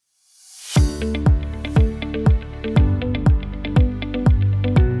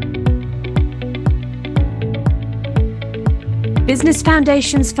Business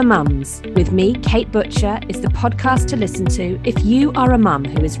Foundations for Mums with me, Kate Butcher, is the podcast to listen to if you are a mum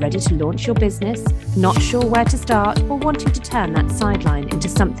who is ready to launch your business, not sure where to start, or wanting to turn that sideline into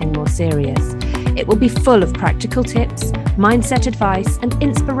something more serious. It will be full of practical tips, mindset advice, and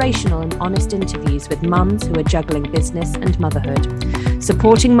inspirational and honest interviews with mums who are juggling business and motherhood,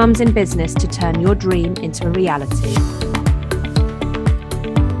 supporting mums in business to turn your dream into a reality.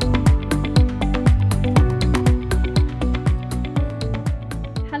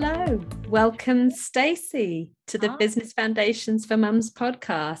 Welcome, Stacey, to the Business Foundations for Mums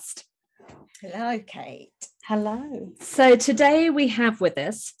podcast. Hello, Kate. Hello. So today we have with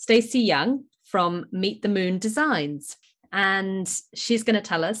us Stacey Young from Meet the Moon Designs, and she's going to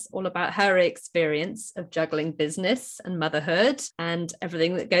tell us all about her experience of juggling business and motherhood and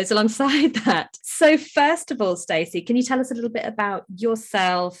everything that goes alongside that. So first of all, Stacey, can you tell us a little bit about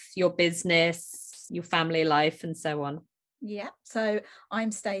yourself, your business, your family life, and so on? Yeah, so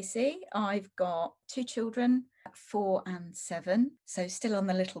I'm Stacey. I've got 2 children, 4 and 7, so still on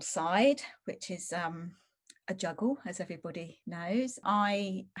the little side, which is a juggle, as everybody knows.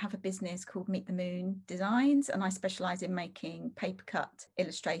 I have a business called Meet the Moon Designs, and I specialise in making paper cut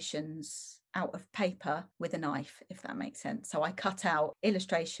illustrations out of paper with a knife, if that makes sense. So I cut out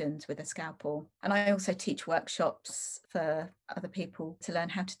illustrations with a scalpel, and I also teach workshops for other people to learn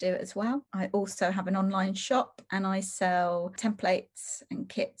how to do it as well. I also have an online shop, and I sell templates and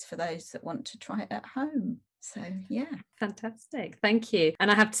kits for those that want to try it at home. So yeah. Fantastic. Thank you. And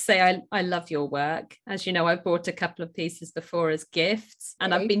I have to say, I love your work. As you know, I've bought a couple of pieces before as gifts,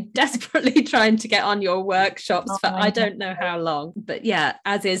 and I've been desperately trying to get on your workshops for I don't know how long. But yeah,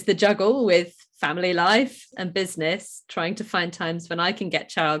 as is the juggle with family life and business, trying to find times when I can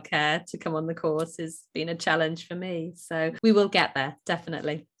get childcare to come on the course has been a challenge for me. So we will get there,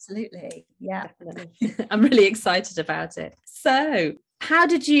 definitely. Absolutely. Yeah. Definitely. I'm really excited about it. So how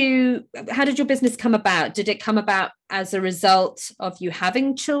did your business come about? Did it come about as a result of you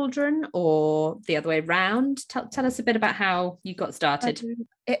having children or the other way around? Tell us a bit about how you got started.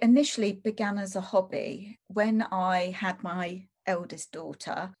 It initially began as a hobby when I had my eldest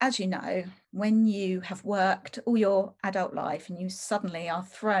daughter. As you know, when you have worked all your adult life and you suddenly are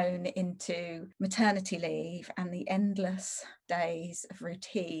thrown into maternity leave and the endless days of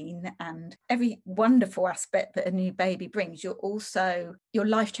routine and every wonderful aspect that a new baby brings, your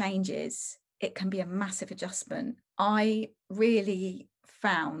life changes. It can be a massive adjustment. I really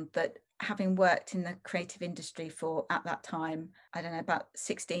found that having worked in the creative industry for, at that time, I don't know, about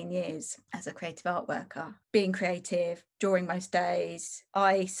 16 years as a creative art worker, being creative, drawing most days,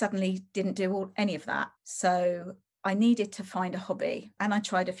 I suddenly didn't do any of that. So I needed to find a hobby, and I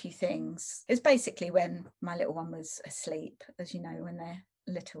tried a few things. It was basically when my little one was asleep. As you know, when they're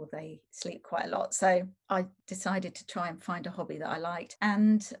little, they sleep quite a lot. So I decided to try and find a hobby that I liked.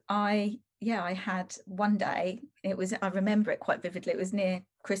 And I had one day, I remember it quite vividly, it was near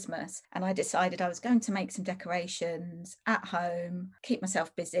Christmas, and I decided I was going to make some decorations at home, keep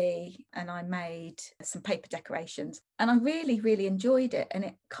myself busy, and I made some paper decorations, and I really, really enjoyed it. And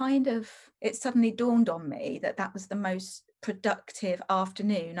it suddenly dawned on me that was the most productive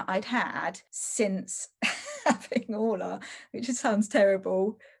afternoon I'd had since having Orla, which just sounds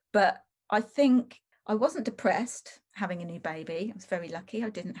terrible, but I think I wasn't depressed having a new baby. I was very lucky. I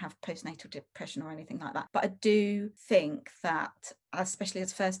didn't have postnatal depression or anything like that. But I do think that, especially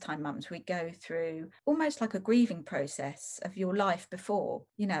as first-time mums, we go through almost like a grieving process of your life before.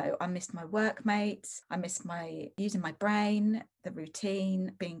 You know, I missed my workmates. I missed using my brain, the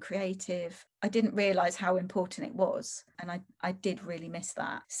routine, being creative. I didn't realise how important it was. And I did really miss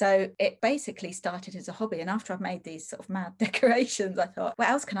that. So it basically started as a hobby. And after I've made these sort of mad decorations, I thought, what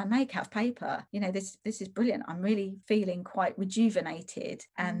else can I make out of paper? You know, this is brilliant. I'm really feeling quite rejuvenated,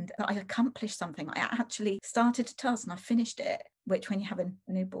 and I accomplished something. I actually started a task and I finished it, which when you have a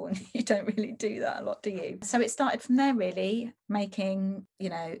newborn, you don't really do that a lot, do you? So it started from there, really, making,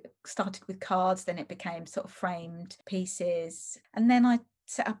 started with cards, then it became sort of framed pieces. And then I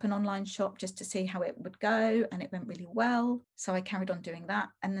set up an online shop just to see how it would go, and it went really well. So I carried on doing that,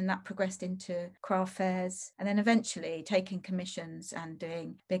 and then that progressed into craft fairs, and then eventually taking commissions and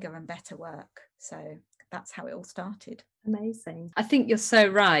doing bigger and better work. So that's how it all started. Amazing. I think you're so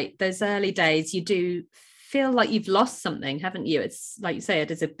right. Those early days, you do feel like you've lost something, haven't you? It's like you say,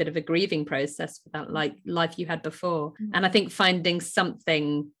 it is a bit of a grieving process for that life you had before. And I think finding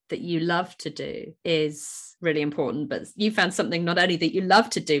something that you love to do is really important. But you found something not only that you love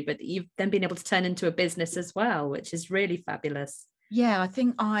to do, but you've then been able to turn into a business as well, which is really fabulous. Yeah, I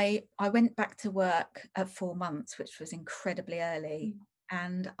think I went back to work at 4 months, which was incredibly early.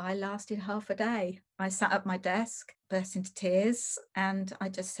 And I lasted half a day. I sat at my desk, burst into tears, and I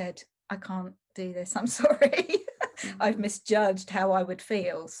just said, I can't do this. I'm sorry. I've misjudged how I would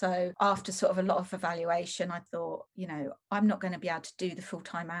feel. So after sort of a lot of evaluation, I thought, I'm not going to be able to do the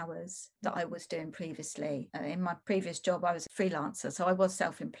full-time hours that I was doing previously. In my previous job, I was a freelancer. So I was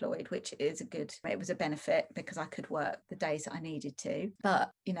self-employed, which it was a benefit because I could work the days that I needed to.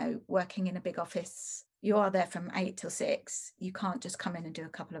 But, working in a big office, you are there from 8 till 6. You can't just come in and do a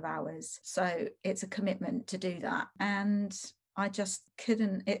couple of hours. So it's a commitment to do that. And I just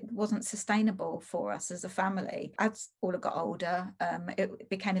couldn't, it wasn't sustainable for us as a family. As all got older, it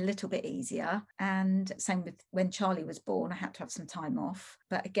became a little bit easier. And same with when Charlie was born, I had to have some time off.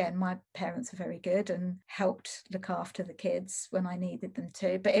 But again, my parents are very good and helped look after the kids when I needed them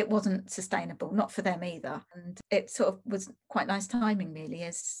to. But it wasn't sustainable, not for them either. And it sort of was quite nice timing, really,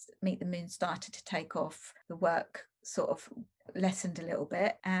 as Meet the Moon started to take off. The work sort of lessened a little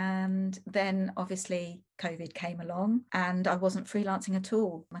bit, and then obviously COVID came along and I wasn't freelancing at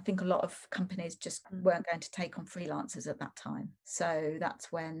all. I think a lot of companies just weren't going to take on freelancers at that time, so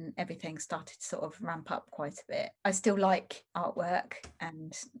that's when everything started to sort of ramp up quite a bit. I still like artwork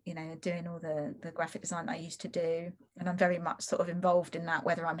and doing all the graphic design I used to do, and I'm very much sort of involved in that,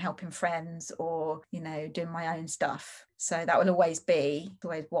 whether I'm helping friends or doing my own stuff. So that will always be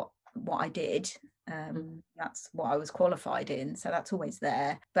what I did. That's what I was qualified in, so that's always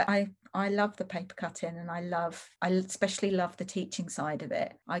there. But I love the paper cutting, and I especially love the teaching side of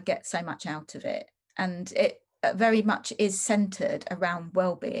it. I get so much out of it, and it very much is centered around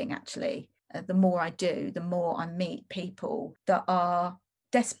well-being. Actually, the more I do, the more I meet people that are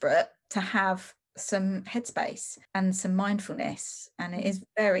desperate to have some headspace and some mindfulness, and it is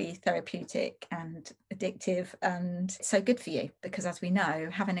very therapeutic and addictive and so good for you, because as we know,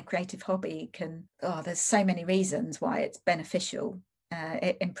 having a creative hobby there's so many reasons why it's beneficial.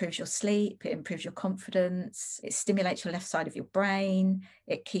 It improves your sleep, it improves your confidence, it stimulates your left side of your brain,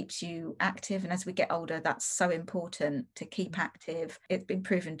 it keeps you active. And as we get older, that's so important to keep active. It's been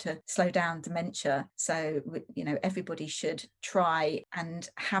proven to slow down dementia. So, everybody should try and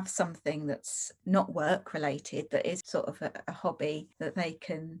have something that's not work related, that is sort of a hobby that they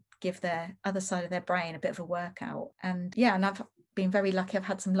can give their other side of their brain a bit of a workout. And I've been very lucky. I've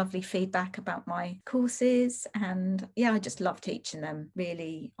had some lovely feedback about my courses, and I just love teaching them.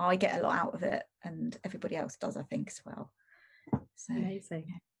 Really, I get a lot out of it, and everybody else does, I think, as well. So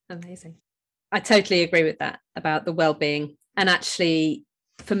amazing. I totally agree with that about the well-being. And actually,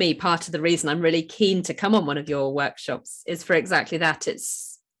 for me, part of the reason I'm really keen to come on one of your workshops is for exactly that.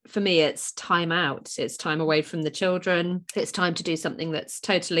 For me, it's time out. It's time away from the children. It's time to do something that's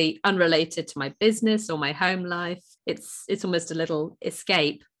totally unrelated to my business or my home life. It's almost a little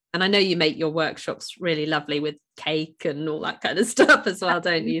escape. And I know you make your workshops really lovely with cake and all that kind of stuff as well,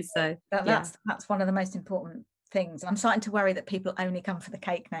 don't you? So that's one of the most important things. I'm starting to worry that people only come for the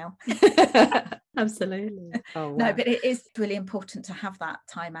cake now. Absolutely. Oh, wow. No, but it is really important to have that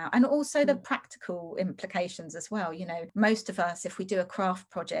time out, and also the practical implications as well. Most of us, if we do a craft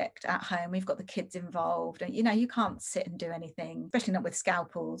project at home, we've got the kids involved, and you can't sit and do anything, especially not with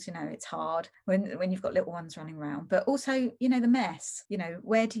scalpels. It's hard when you've got little ones running around. But also, the mess,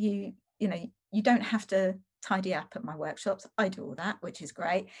 where do you don't have to tidy up at my workshops. I do all that, which is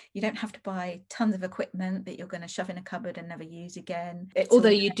great. You don't have to buy tons of equipment that you're going to shove in a cupboard and never use again. Although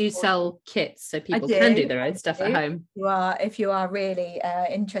you do sell kits, so people can do their own stuff at home. If you are really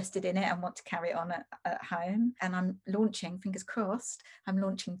interested in it and want to carry it on at home. And I'm launching, fingers crossed, I'm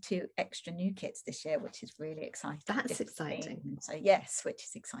launching 2 extra new kits this year, which is really exciting. That's exciting. So yes, which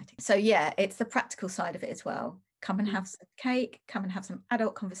is exciting. So it's the practical side of it as well. Come and have some cake, come and have some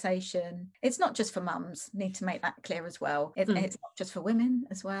adult conversation. It's not just for mums, need to make that clear as well. It's not just for women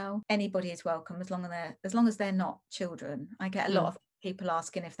as well. Anybody is welcome as long as they're not children. I get a lot of people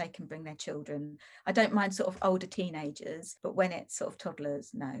asking if they can bring their children. I don't mind sort of older teenagers, but when it's sort of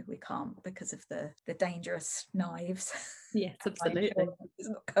toddlers, no, we can't, because of the dangerous knives. Yes, absolutely. It's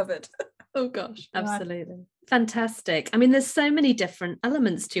not covered. Oh gosh, absolutely. Fantastic. I mean, there's so many different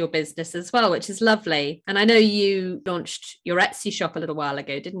elements to your business as well, which is lovely. And I know you launched your Etsy shop a little while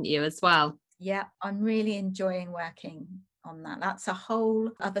ago, didn't you, as well? Yeah, I'm really enjoying working on that. That's a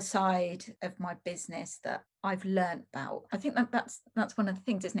whole other side of my business that I've learned about. I think that's one of the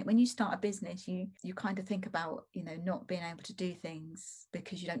things, isn't it? When you start a business, you kind of think about, not being able to do things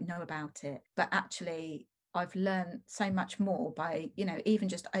because you don't know about it. But actually, I've learned so much more by, even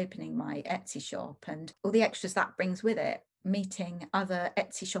just opening my Etsy shop and all the extras that brings with it. meeting other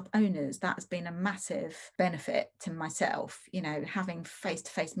Etsy shop owners, that's been a massive benefit to myself, you know, having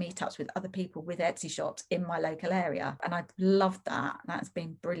face-to-face meetups with other people with Etsy shops in my local area. And I loved that. That's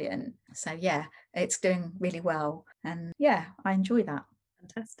been brilliant. So yeah, it's doing really well. And yeah, I enjoy that.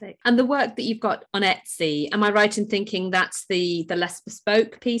 Fantastic. And the work that you've got on Etsy, am I right in thinking that's the less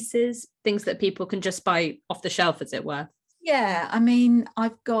bespoke pieces, things that people can just buy off the shelf, as it were? Yeah, I mean, I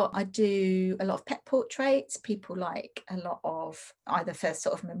do a lot of pet portraits. People like a lot of either for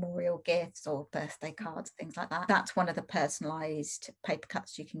sort of memorial gifts or birthday cards, things like that. That's one of the personalised paper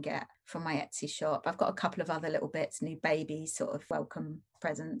cuts you can get from my Etsy shop. I've got a couple of other little bits, new baby sort of welcome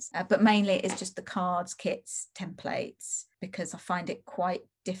presents, but mainly it's just the cards, kits, templates, because I find it quite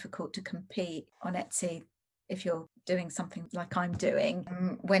difficult to compete on Etsy if you're doing something like I'm doing,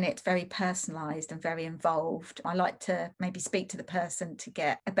 when it's very personalized and very involved. I like to maybe speak to the person to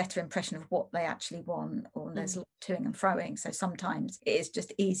get a better impression of what they actually want, or there's a lot of toing and froing. So sometimes it is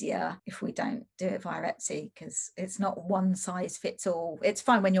just easier if we don't do it via Etsy, because it's not one size fits all. It's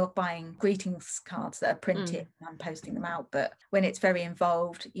fine when you're buying greetings cards that are printed and I'm posting them out, but when it's very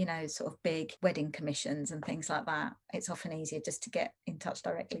involved, you know, sort of big wedding commissions and things like that, it's often easier just to get in touch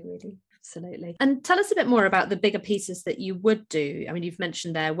directly, really. Absolutely. And tell us a bit more about the bigger pieces that you would do. I mean, you've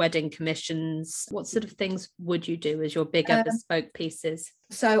mentioned there wedding commissions. What sort of things would you do as your bigger bespoke pieces?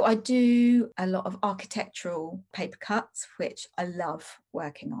 So I do a lot of architectural paper cuts, which I love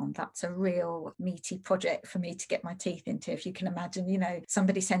working on. That's a real meaty project for me to get my teeth into. If you can imagine, you know,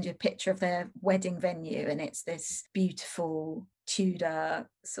 somebody sends you a picture of their wedding venue and it's this beautiful Tudor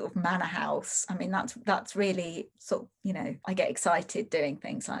sort of manor house. I mean, that's really sort of, you know, I get excited doing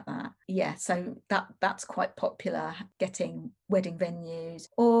things like that. Yeah, so that's quite popular, getting wedding venues,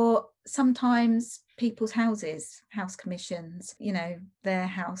 or sometimes people's houses, house commissions, you know, their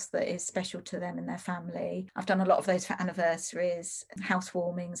house that is special to them and their family. I've done a lot of those for anniversaries,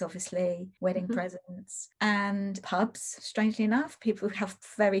 housewarmings, obviously, wedding presents, and pubs. Strangely enough, people have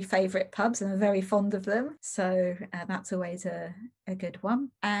very favourite pubs and are very fond of them. So that's always a good one.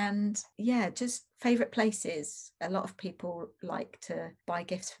 And yeah, just favourite places. A lot of people like to buy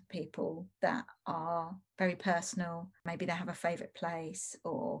gifts for people that are very personal. Maybe they have a favourite place,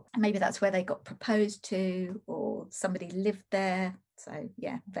 or maybe that's where they got proposed to, or somebody lived there. So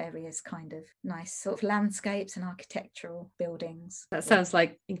yeah, various kind of nice sort of landscapes and architectural buildings. That sounds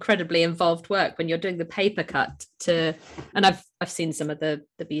like incredibly involved work when you're doing the paper cut and I've seen some of the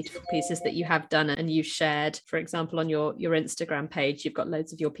beautiful pieces that you have done and you shared, for example, on your Instagram page. You've got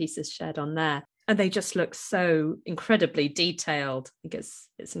loads of your pieces shared on there. And they just look so incredibly detailed. I think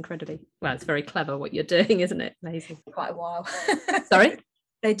it's incredibly, well, it's very clever what you're doing, isn't it? Amazing. Quite a while. Sorry?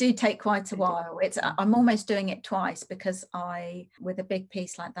 They do take quite a while. I'm almost doing it twice, because with a big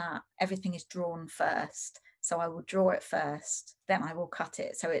piece like that, everything is drawn first. So I will draw it first, then I will cut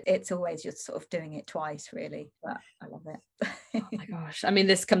it. So it's always you're sort of doing it twice, really. But I love it. Oh my gosh. I mean,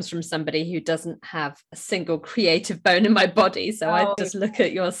 this comes from somebody who doesn't have a single creative bone in my body. So I just look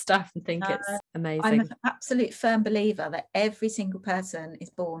at your stuff and think it's amazing. I'm an absolute firm believer that every single person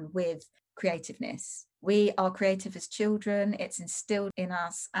is born with creativeness. We are creative as children. It's instilled in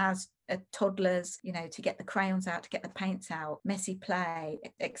us as toddlers, you know, to get the crayons out, to get the paints out, messy play,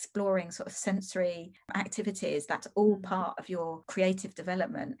 exploring sort of sensory activities. That's all part of your creative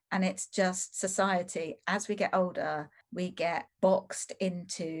development. And it's just society, as we get older, we get boxed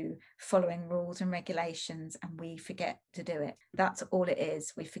into following rules and regulations, and we forget to do it. That's all it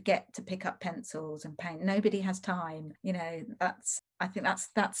is. We forget to pick up pencils and paint. Nobody has time. You know, I think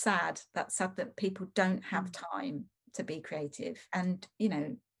that's sad. That's sad that people don't have time to be creative. And, you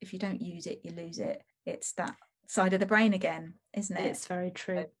know, if you don't use it, you lose it. It's that side of the brain again, isn't it? It's very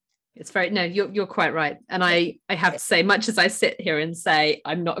true. It's very, no, you're quite right. And I have to say, much as I sit here and say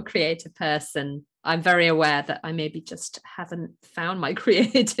I'm not a creative person, I'm very aware that I maybe just haven't found my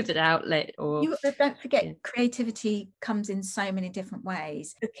creative outlet. Or don't forget, creativity comes in so many different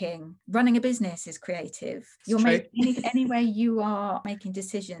ways. Cooking, running a business is creative. You're making any way you are making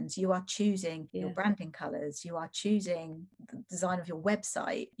decisions, you are choosing your branding colours, you are choosing the design of your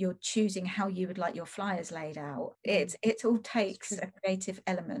website, you're choosing how you would like your flyers laid out. It all takes a creative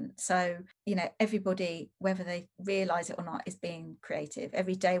element. So, you know, everybody, whether they realise it or not, is being creative.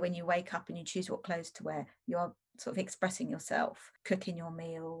 Every day when you wake up and you choose what clothes to wear, you are sort of expressing yourself, cooking your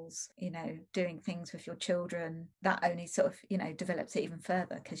meals, you know, doing things with your children. That only sort of, you know, develops it even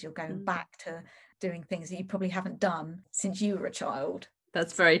further, because you're going back to doing things that you probably haven't done since you were a child.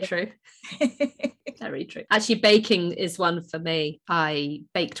 That's very true. Very true. Actually, baking is one for me. I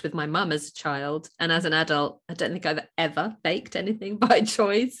baked with my mum as a child, and as an adult, I don't think I've ever baked anything by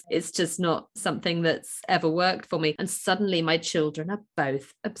choice. It's just not something that's ever worked for me. And suddenly my children are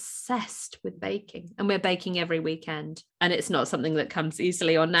both obsessed with baking, and we're baking every weekend. And it's not something that comes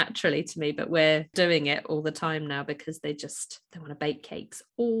easily or naturally to me, but we're doing it all the time now because they want to bake cakes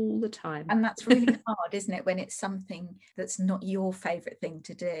all the time. And that's really hard, isn't it, when it's something that's not your favorite thing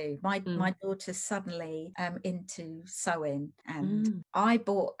to do. My daughter's suddenly into sewing, and I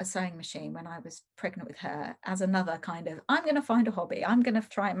bought a sewing machine when I was pregnant with her as another kind of, I'm going to find a hobby. I'm going to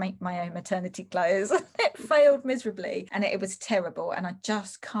try and make my own maternity clothes. It failed miserably, and it was terrible, and I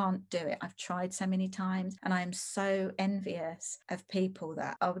just can't do it. I've tried so many times, and I am so envious of people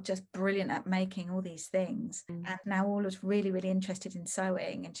that are just brilliant at making all these things. And now Orla's really, really interested in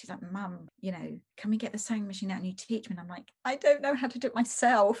sewing, and she's like, Mum, you know, can we get the sewing machine out and you teach me? And I'm like, I don't know how to do it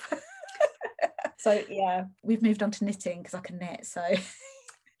myself. So yeah, we've moved on to knitting because I can knit. So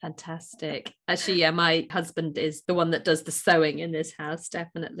fantastic. Actually, yeah, my husband is the one that does the sewing in this house.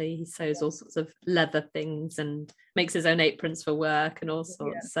 Definitely, he sews all sorts of leather things and makes his own aprons for work and all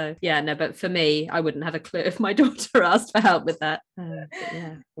sorts. So yeah, no, but for me, I wouldn't have a clue if my daughter asked for help with that.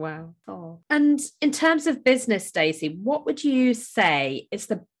 Yeah, wow. And in terms of business, Stacey, what would you say is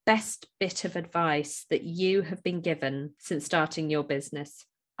the best bit of advice that you have been given since starting your business?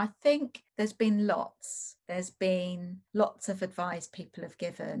 I think there's been lots. There's been lots of advice people have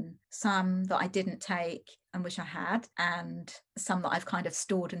given, some that I didn't take and wish I had, and some that I've kind of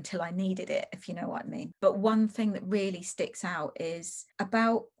stored until I needed it, if you know what I mean. But one thing that really sticks out is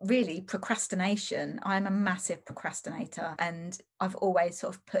about really procrastination. I'm a massive procrastinator, and I've always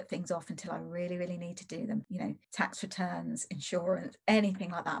sort of put things off until I really, really need to do them. You know, tax returns, insurance,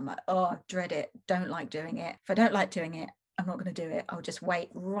 anything like that. I'm like, oh, I dread it. Don't like doing it. If I don't like doing it, I'm not going to do it. I'll just wait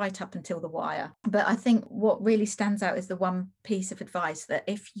right up until the wire. But I think what really stands out is the one piece of advice that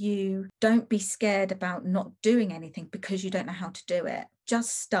if you don't be scared about not doing anything because you don't know how to do it,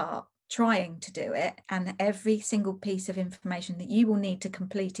 just start trying to do it, and every single piece of information that you will need to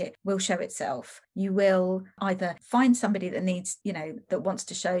complete it will show itself. You will either find somebody that needs, you know, that wants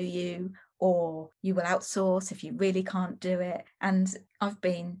to show you, or you will outsource if you really can't do it. And I've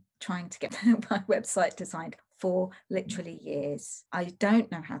been trying to get my website designed for literally years. I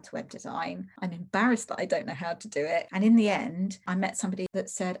don't know how to web design. I'm embarrassed that I don't know how to do it. And in the end, I met somebody that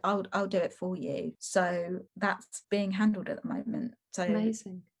said, I'll do it for you. So that's being handled at the moment. So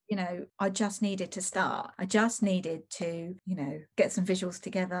amazing. You know, I just needed to start. I just needed to, you know, get some visuals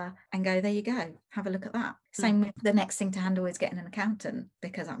together and go, there you go, have a look at that. Same with the next thing to handle is getting an accountant,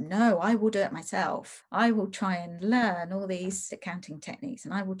 because I will do it myself. I will try and learn all these accounting techniques,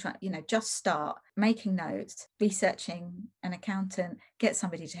 and I will try, you know, just start making notes, researching an accountant, get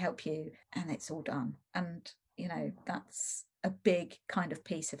somebody to help you, and it's all done. And, you know, that's a big kind of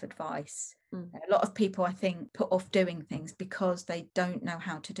piece of advice. A lot of people, I think, put off doing things because they don't know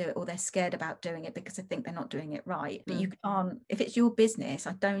how to do it, or they're scared about doing it because they think they're not doing it right. But you can't, if it's your business,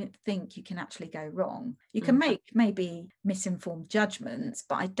 I don't think you can actually go wrong. You can make maybe misinformed judgments,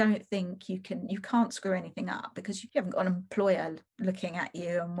 but I don't think you can't screw anything up, because you haven't got an employer looking at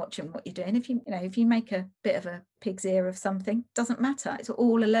you and watching what you're doing. If you make a bit of a pig's ear of something, doesn't matter. It's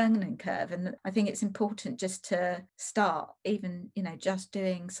all a learning curve. And I think it's important just to start, even, you know, just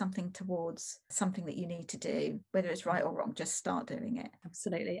doing something towards something that you need to do, whether it's right or wrong, just start doing it.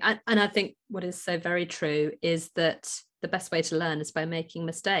 Absolutely. And I think what is so very true is that the best way to learn is by making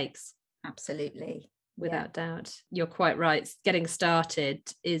mistakes. Absolutely. Without doubt. You're quite right. Getting started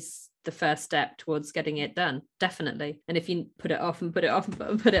is the first step towards getting it done, definitely. And if you put it off and put it off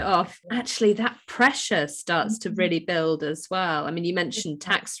and put it off, actually that pressure starts to really build as well. I mean, you mentioned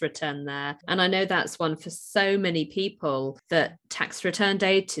tax return there, and I know that's one for so many people, that tax return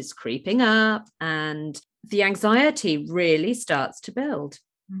date is creeping up and the anxiety really starts to build.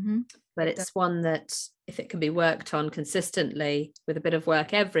 But it's one that, if it can be worked on consistently with a bit of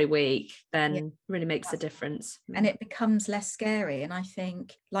work every week, then really makes a difference. And it becomes less scary. And I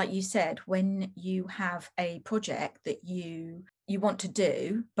think, like you said, when you have a project that you want to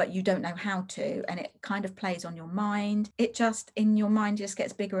do, but you don't know how to, and it kind of plays on your mind, it just, in your mind, just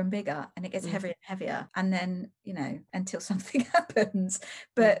gets bigger and bigger, and it gets heavier and heavier. And then, you know, until something happens.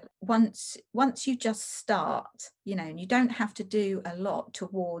 But once you just start, you know, you don't have to do a lot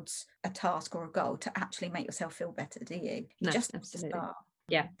towards a task or a goal to actually make yourself feel better, do you? No, just absolutely. start.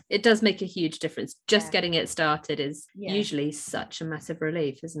 Yeah, it does make a huge difference. Just getting it started is usually such a massive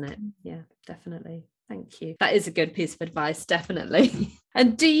relief, isn't it? Yeah, definitely. Thank you. That is a good piece of advice, definitely.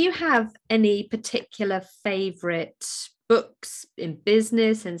 And do you have any particular favourite books in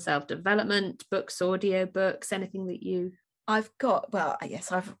business and self-development, books, audio books, anything that you... I've got, well,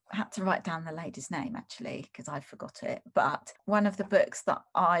 yes, I've had to write down the lady's name actually because I forgot it. But one of the books that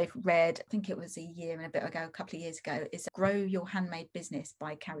I've read, I think it was a year and a bit ago, a couple of years ago, is Grow Your Handmade Business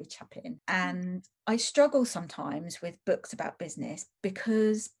by Carrie Chapin. And I struggle sometimes with books about business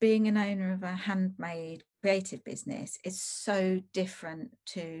because being an owner of a handmade creative business is so different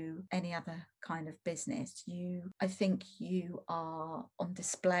to any other kind of business. I think you are on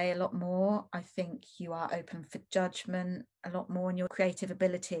display a lot more. I think you are open for judgment a lot more, and your creative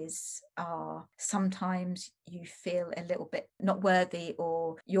abilities are sometimes you feel a little bit not worthy,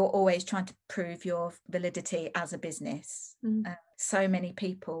 or you're always trying to prove your validity as a business. So many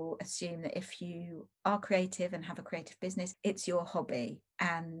people assume that if you are creative and have a creative business, it's your hobby,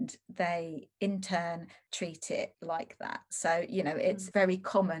 and they in turn treat it like that. So, it's very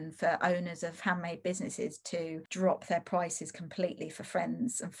common for owners of handmade businesses to drop their prices completely for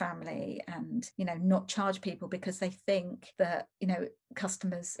friends and family, and, not charge people because they think that,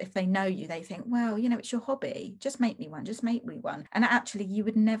 customers, if they know you, they think, well, it's your hobby, just make me one. And actually you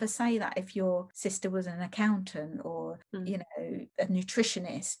would never say that if your sister was an accountant or a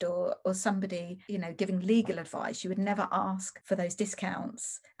nutritionist or somebody giving legal advice. You would never ask for those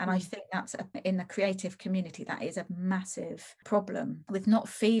discounts. And I think that's in the creative community, that is a massive problem, with not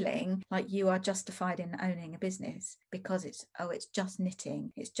feeling like you are justified in owning a business because it's just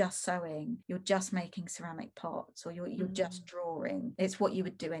knitting, it's just sewing, you're just making ceramic pots, or you're just drawing. It's what you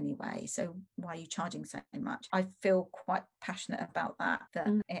would do anyway, so why are you charging so much? I feel quite passionate about that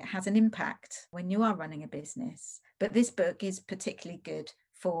it has an impact when you are running a business. But this book is particularly good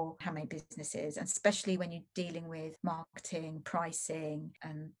for handmade businesses, and especially when you're dealing with marketing, pricing,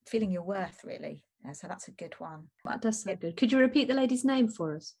 and feeling your worth, really. So that's a good one. That does sound good. Could you repeat the lady's name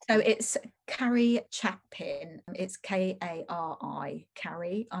for us? So it's Carrie Chapin. It's Kari,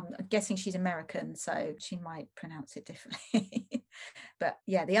 Carrie. I'm guessing she's American, so she might pronounce it differently. But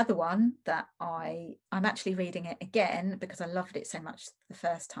yeah, the other one that I'm actually reading it again because I loved it so much the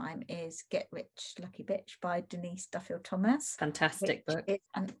first time is Get Rich Lucky Bitch by Denise Duffield Thomas. Fantastic book. It's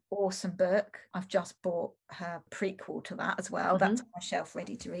an awesome book. I've just bought her prequel to that as well. That's on my shelf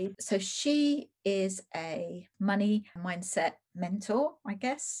ready to read. So she is a money mindset mentor, I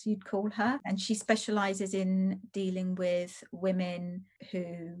guess you'd call her, and she specializes in dealing with women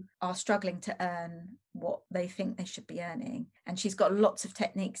who are struggling to earn what they think they should be earning. And she's got lots of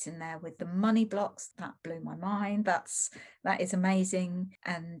techniques in there with the money blocks. That blew my mind. That is amazing.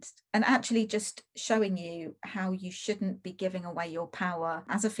 And actually just showing you how you shouldn't be giving away your power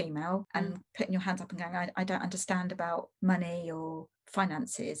as a female and putting your hands up and going, I don't understand about money or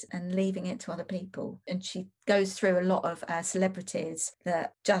finances, and leaving it to other people. And she goes through a lot of celebrities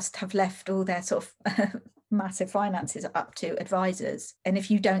that just have left all their sort of massive finances up to advisors. And if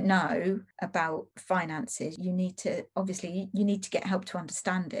you don't know about finances, you need to get help to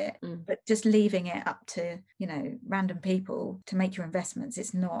understand it. But just leaving it up to random people to make your investments,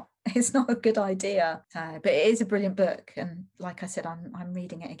 it's not a good idea. But it is a brilliant book, and like I said, I'm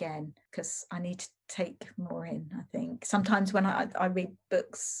reading it again because I need to take more in. I think sometimes when I read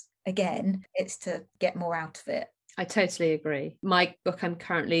books again, it's to get more out of it. I totally agree. My book I'm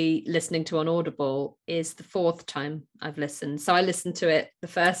currently listening to on Audible is the 4th time I've listened. So I listened to it the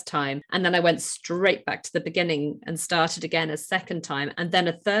first time, and then I went straight back to the beginning and started again a second time, and then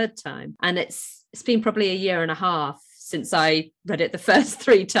a third time. And it's been probably a year and a half since I read it the first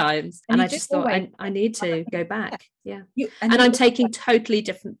 3 times. And I just thought I need to go back. Yeah. And I'm taking totally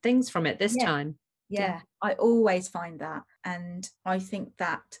different things from it this time. Yeah, I always find that. And I think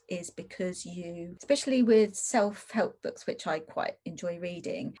that is because especially with self-help books, which I quite enjoy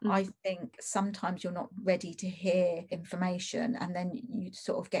reading, I think sometimes you're not ready to hear information, and then you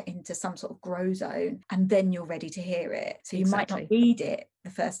sort of get into some sort of grow zone, and then you're ready to hear it. So you might not read it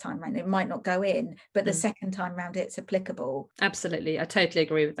the first time round, it might not go in, but the second time round it's applicable. Absolutely. I totally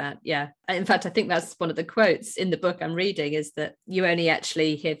agree with that. Yeah. In fact, I think that's one of the quotes in the book I'm reading, is that you only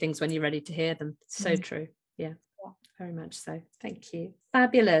actually hear things when you're ready to hear them. So true. Yeah. Very much so. Thank you.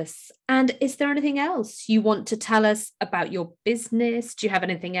 Fabulous. And is there anything else you want to tell us about your business? Do you have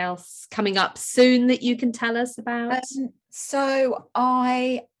anything else coming up soon that you can tell us about? So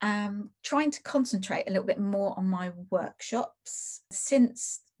I am trying to concentrate a little bit more on my workshops.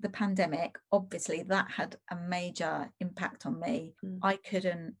 Since the pandemic, obviously that had a major impact on me. I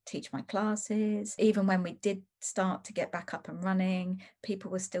couldn't teach my classes. Even when we did start to get back up and running, people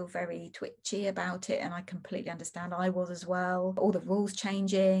were still very twitchy about it, and I completely understand. I was as well. All the rules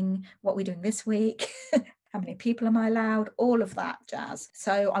changing, what we're doing this week. how many people am I allowed, all of that jazz.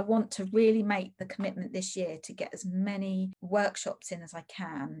 So I want to really make the commitment this year to get as many workshops in as I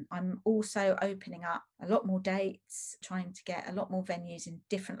can. I'm also opening up a lot more dates, trying to get a lot more venues in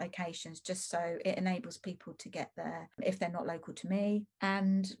different locations, just so it enables people to get there if they're not local to me,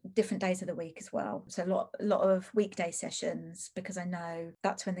 and different days of the week as well. So a lot of weekday sessions, because I know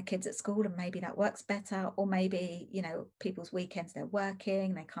that's when the kids at school, and maybe that works better. Or maybe, you know, people's weekends, they're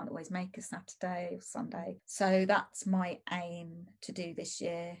working, they can't always make a Saturday or Sunday. So that's my aim to do this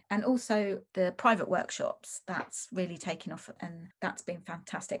year. And also the private workshops, that's really taken off, and that's been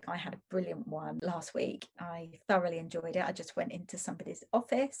fantastic. I had a brilliant one last week. I thoroughly enjoyed it. I just went into somebody's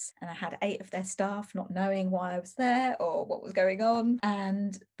office and I had 8 of their staff, not knowing why I was there or what was going on,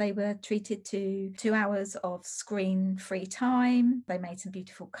 and they were treated to 2 hours of screen-free time. They made some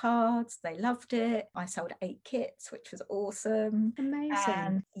beautiful cards. They loved it. I sold 8 kits, which was awesome.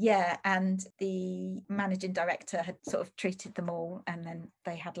 Amazing. And the managing director had sort of treated them all, and then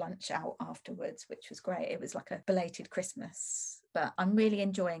they had lunch out afterwards, which was great. It was like a belated Christmas. But I'm really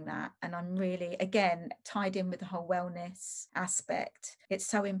enjoying that. And I'm really, again, tied in with the whole wellness aspect. It's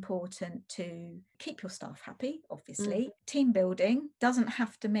so important to keep your staff happy, obviously. Team building doesn't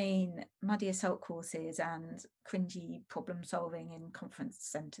have to mean muddy assault courses and cringy problem solving in conference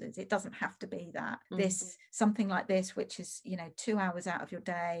centres. It doesn't have to be that. Something like this, which is, you know, 2 hours out of your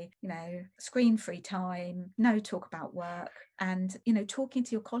day, you know, screen-free time, no talk about work, and, you know, talking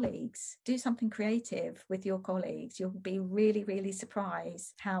to your colleagues. Do something creative with your colleagues. You'll be really, really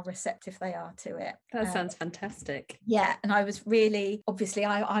surprised how receptive they are to it. That sounds fantastic. Yeah, and I was really, obviously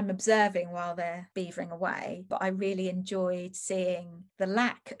I'm observing while they're beavering away, but I really enjoyed seeing the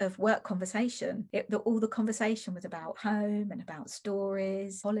lack of work conversation. All the conversation was about home and about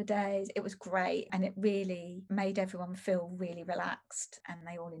stories, holidays. It was great, and it really made everyone feel really relaxed, and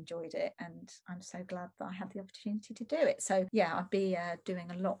they all enjoyed it. And I'm so glad that I had the opportunity to do it. So yeah, I'll be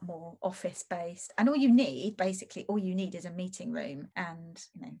doing a lot more office based, and all you need is a meeting room and,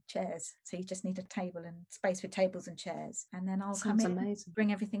 you know, chairs. So you just need a table and space with tables and chairs, and then I'll come in, amazing.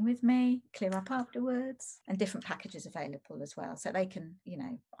 Bring everything with me, clear up afterwards, and different packages available as well, so they can, you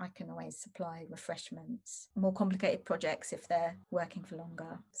know, I can always supply refreshments, more complicated projects if they're working for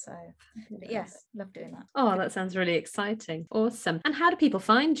longer. So yes, love doing that. Oh, that sounds really exciting. Awesome. And how do people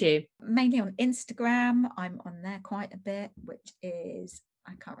find you? Mainly on Instagram. I'm on there quite a bit, which is,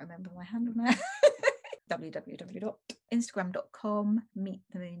 I can't remember my handle now. www.instagram.com Meet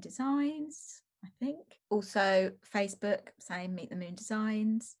the Moon Designs, I think. Also Facebook, same, Meet the Moon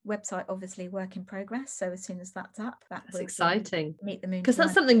Designs. Website, obviously, work in progress, so as soon as that's up, that's exciting. Meet the Moon, because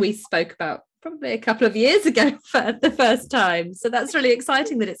that's something we spoke about probably a couple of years ago for the first time, so that's really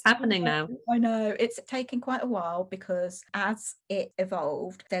exciting that it's happening now. I know it's taken quite a while, because as it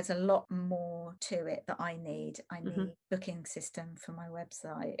evolved, there's a lot more to it that I need booking system for my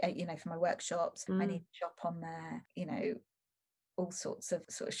website, you know, for my workshops. I need to shop on there, you know, all sorts of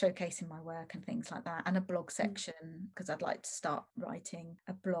sort of showcasing my work and things like that, and a blog section, because I'd like to start writing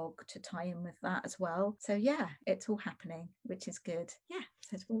a blog to tie in with that as well. So yeah, it's all happening, which is good. Yeah,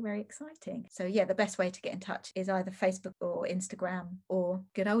 so it's all very exciting. So yeah, the best way to get in touch is either Facebook or Instagram, or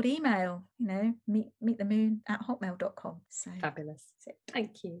good old email, you know, meetthemoon@hotmail.com. So fabulous.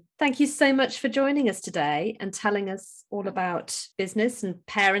 Thank you so much for joining us today and telling us all about business and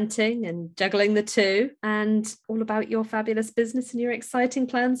parenting and juggling the two, and all about your fabulous business and your exciting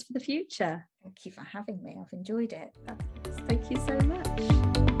plans for the future. Thank you for having me. I've enjoyed it. Thank you so much.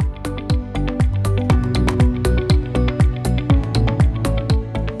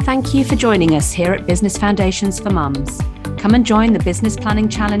 Thank you for joining us here at Business Foundations for Mums. Come and join the Business Planning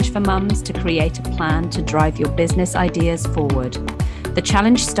Challenge for Mums to create a plan to drive your business ideas forward. The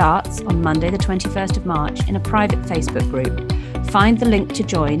challenge starts on Monday the 21st of March in a private Facebook group. Find the link to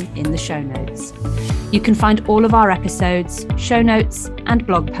join in the show notes. You can find all of our episodes, show notes and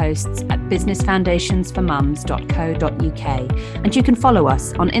blog posts at businessfoundationsformums.co.uk, and you can follow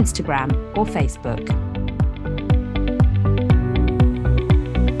us on Instagram or Facebook.